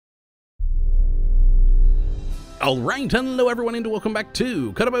Alright, hello everyone and welcome back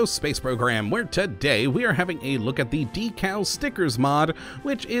to Kottabos Space Program, where today we are having a look at the Decal Stickers mod,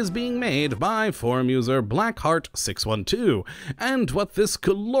 which is being made by forum user Blackheart612. And what this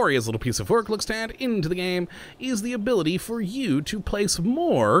glorious little piece of work looks to add into the game is the ability for you to place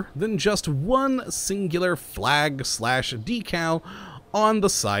more than just one singular flag/decal on the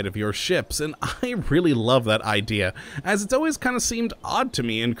side of your ships, and I really love that idea, as it's always kind of seemed odd to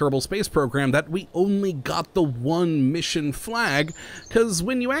me in Kerbal Space Program that we only got the one mission flag, because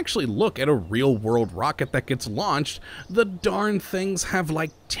when you actually look at a real-world rocket that gets launched, the darn things have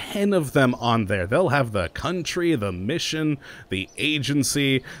like 10 of them on there. They'll have the country, the mission, the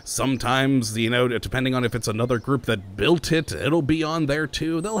agency, sometimes, you know, depending on if it's another group that built it, it'll be on there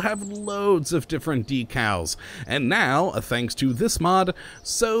too. They'll have loads of different decals, and now, thanks to this mod,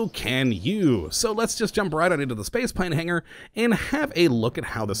 so can you. So let's just jump right on into the spaceplane hangar and have a look at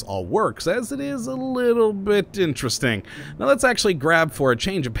how this all works, as it is a little bit interesting. Now let's actually grab, for a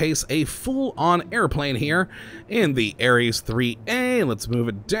change of pace, a full-on airplane here in the Ares 3A. Let's move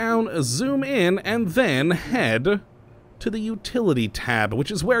it down, zoom in, and then head to the utility tab, which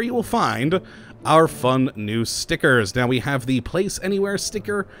is where you will find our fun new stickers. Now we have the Place Anywhere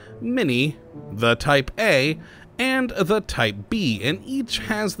sticker mini, the Type A, and the Type B, and each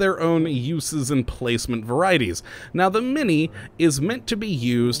has their own uses and placement varieties. Now the mini is meant to be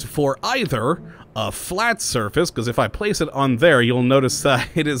used for either a flat surface, because if I place it on there, you'll notice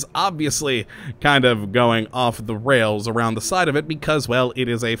it is obviously kind of going off the rails around the side of it because, well, it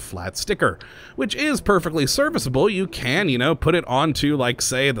is a flat sticker, which is perfectly serviceable. You can, you know, put it onto, like,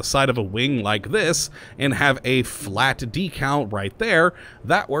 say, the side of a wing like this and have a flat decal right there.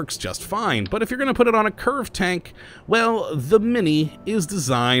 That works just fine. But if you're going to put it on a curved tank, well, the mini is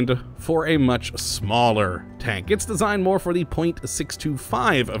designed for a much smaller tank. It's designed more for the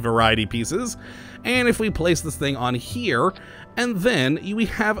 .625 variety pieces. And if we place this thing on here, and then we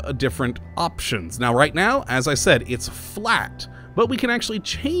have different options. Now, right now, as I said, it's flat, but we can actually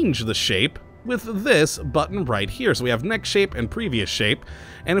change the shape with this button right here. So we have next shape and previous shape,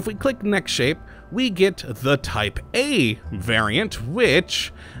 and if we click next shape, we get the Type A variant,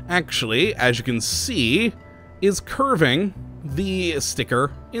 which actually, as you can see, is curving the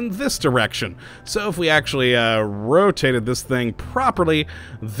sticker in this direction. So if we actually rotated this thing properly,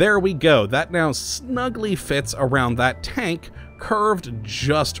 there we go. That now snugly fits around that tank, curved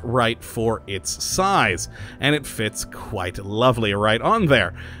just right for its size, and it fits quite lovely right on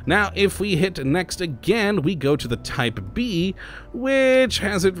there. Now if we hit next again, we go to the Type B, which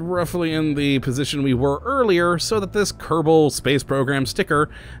has it roughly in the position we were earlier, so that this Kerbal Space Program sticker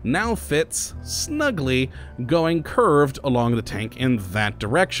now fits snugly going curved along the tank in that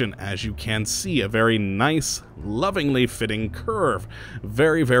direction. As you can see, a very nice, lovingly fitting curve.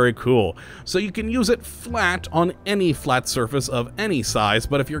 Very, very cool. So you can use it flat on any flat surface of any size,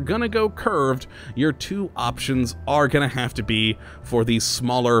 but if you're gonna go curved, your two options are gonna have to be for these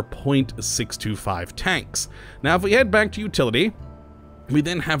smaller .625 tanks. Now if we head back to utility, we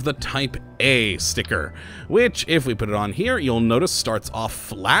then have the Type A sticker, which, if we put it on here, you'll notice starts off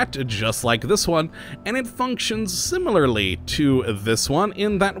flat, just like this one, and it functions similarly to this one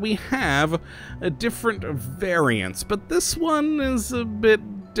in that we have different variants, but this one is a bit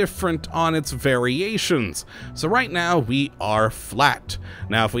different on its variations. So right now we are flat.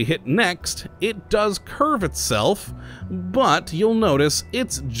 Now if we hit next, it does curve itself, but you'll notice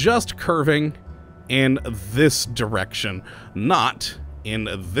it's just curving in this direction, not in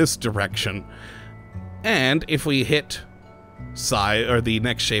this direction. And if we hit size, or the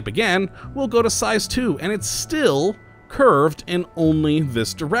next shape again, we'll go to size 2, and it's still curved in only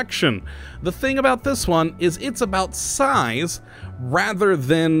this direction. The thing about this one is it's about size rather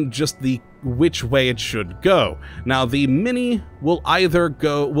than just the which way it should go. Now the mini will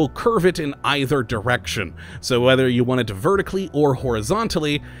will curve it in either direction. So whether you want it vertically or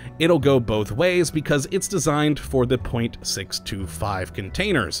horizontally, it'll go both ways because it's designed for the .625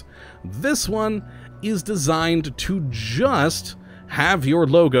 containers. This one is designed to just have your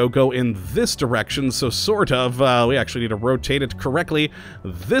logo go in this direction, so sort of, we actually need to rotate it correctly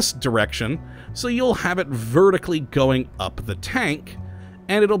this direction, so you'll have it vertically going up the tank,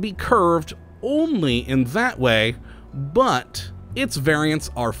 and it'll be curved only in that way, but its variants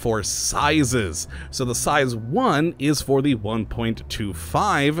are for sizes. So the size 1 is for the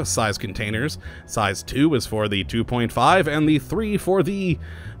 1.25 size containers, size 2 is for the 2.5, and the 3 for the,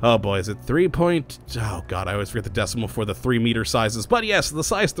 oh boy, is it 3 point, oh god, I always forget the decimal for the 3 meter sizes, but yes, the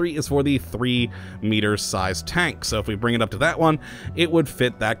size 3 is for the 3 meter size tank. So if we bring it up to that one, it would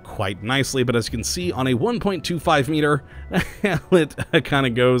fit that quite nicely, but as you can see on a 1.25 meter, it kind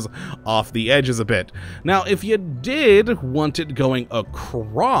of goes off the edges a bit. Now, if you did want it going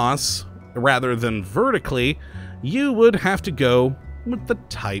across rather than vertically, you would have to go with the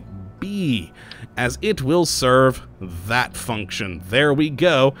Type B, as it will serve that function. There we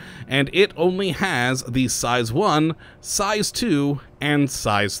go, and it only has the size 1, size 2, and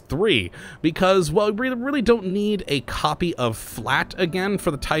size 3, because, well, we really don't need a copy of flat again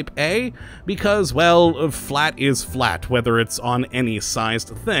for the Type A, because, well, flat is flat, whether it's on any sized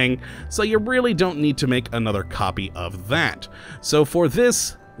thing, so you really don't need to make another copy of that. So for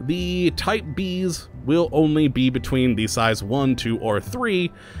this, the Type Bs will only be between the size 1, 2, or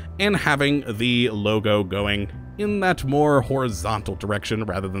 3, and having the logo going in that more horizontal direction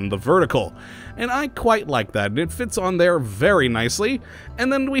rather than the vertical. And I quite like that, and it fits on there very nicely.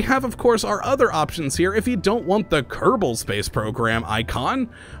 And then we have, of course, our other options here. If you don't want the Kerbal Space Program icon,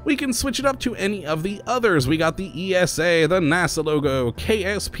 we can switch it up to any of the others. We got the ESA, the NASA logo,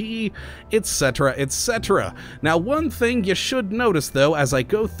 KSP, etc., etc. Now, one thing you should notice, though, as I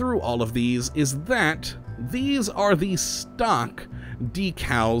go through all of these, is that these are the stock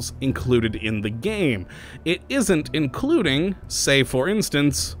decals included in the game. It isn't including, say for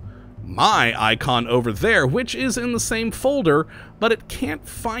instance, my icon over there, which is in the same folder, but it can't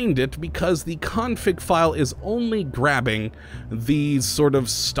find it because the config file is only grabbing these sort of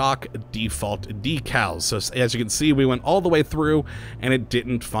stock default decals. So as you can see, we went all the way through and it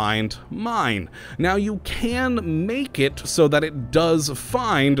didn't find mine. Now you can make it so that it does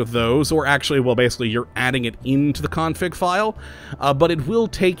find those, or actually, well, basically you're adding it into the config file, but it will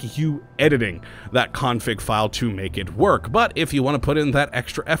take you editing that config file to make it work. But if you want to put in that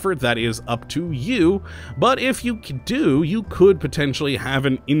extra effort, that is up to you. But if you do, you could potentially have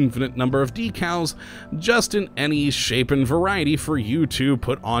an infinite number of decals just in any shape and variety for you to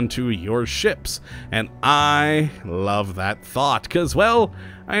put onto your ships. And I love that thought, because, well,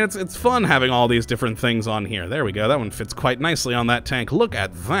 it's fun having all these different things on here. There we go, that one fits quite nicely on that tank. Look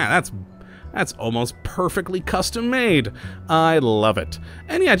at that, that's almost perfectly custom made. I love it.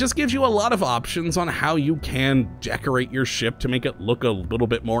 And yeah, it just gives you a lot of options on how you can decorate your ship to make it look a little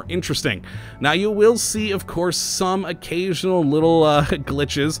bit more interesting. Now you will see, of course, some occasional little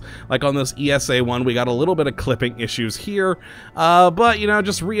glitches, like on this ESA one, we got a little bit of clipping issues here, but you know,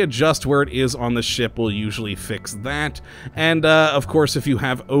 just readjust where it is on the ship will usually fix that. And of course, if you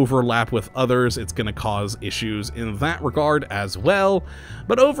have overlap with others, it's going to cause issues in that regard as well.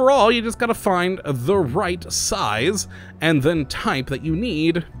 But overall, you just gotta find the right size and then type that you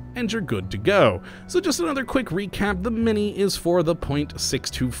need, and you're good to go. So just another quick recap, the Mini is for the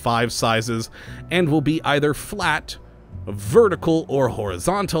 0.625 sizes and will be either flat, vertical, or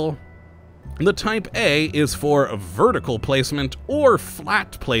horizontal. The Type A is for vertical placement or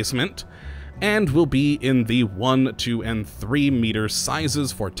flat placement, and will be in the 1, 2, and 3 meter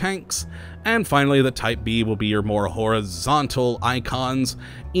sizes for tanks. And finally, the Type B will be your more horizontal icons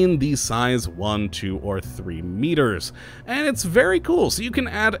in the size 1, 2, or 3 meters. And it's very cool, so you can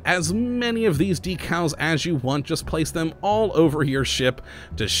add as many of these decals as you want, just place them all over your ship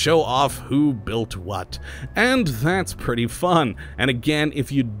to show off who built what. And that's pretty fun. And again,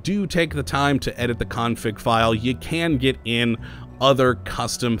 if you do take the time to edit the config file, you can get in other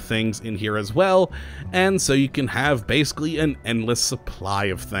custom things in here as well, and so you can have basically an endless supply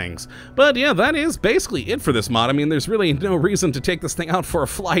of things. But yeah, that is basically it for this mod. I mean, there's really no reason to take this thing out for a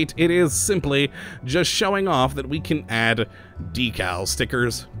flight. It is simply just showing off that we can add decal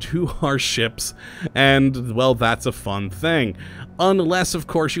stickers to our ships, and well, that's a fun thing. Unless, of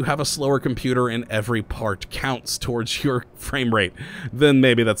course, you have a slower computer and every part counts towards your frame rate, then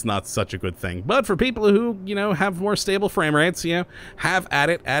maybe that's not such a good thing. But for people who, you know, have more stable frame rates, you know, have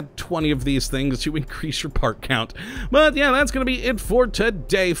at it, add 20 of these things to increase your part count. But yeah, that's going to be it for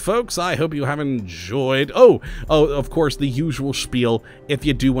today, folks. I hope you have enjoyed. Oh, of course, the usual spiel. If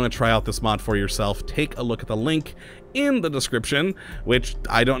you do want to try out this mod for yourself, take a look at the link in the description, which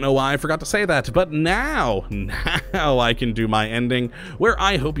I don't know why I forgot to say that, but now I can do my ending, where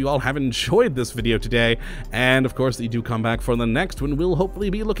I hope you all have enjoyed this video today, and of course that you do come back for the next one. We'll hopefully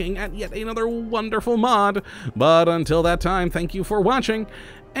be looking at yet another wonderful mod, but until that time, thank you for watching,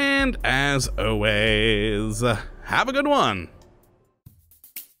 and as always, have a good one.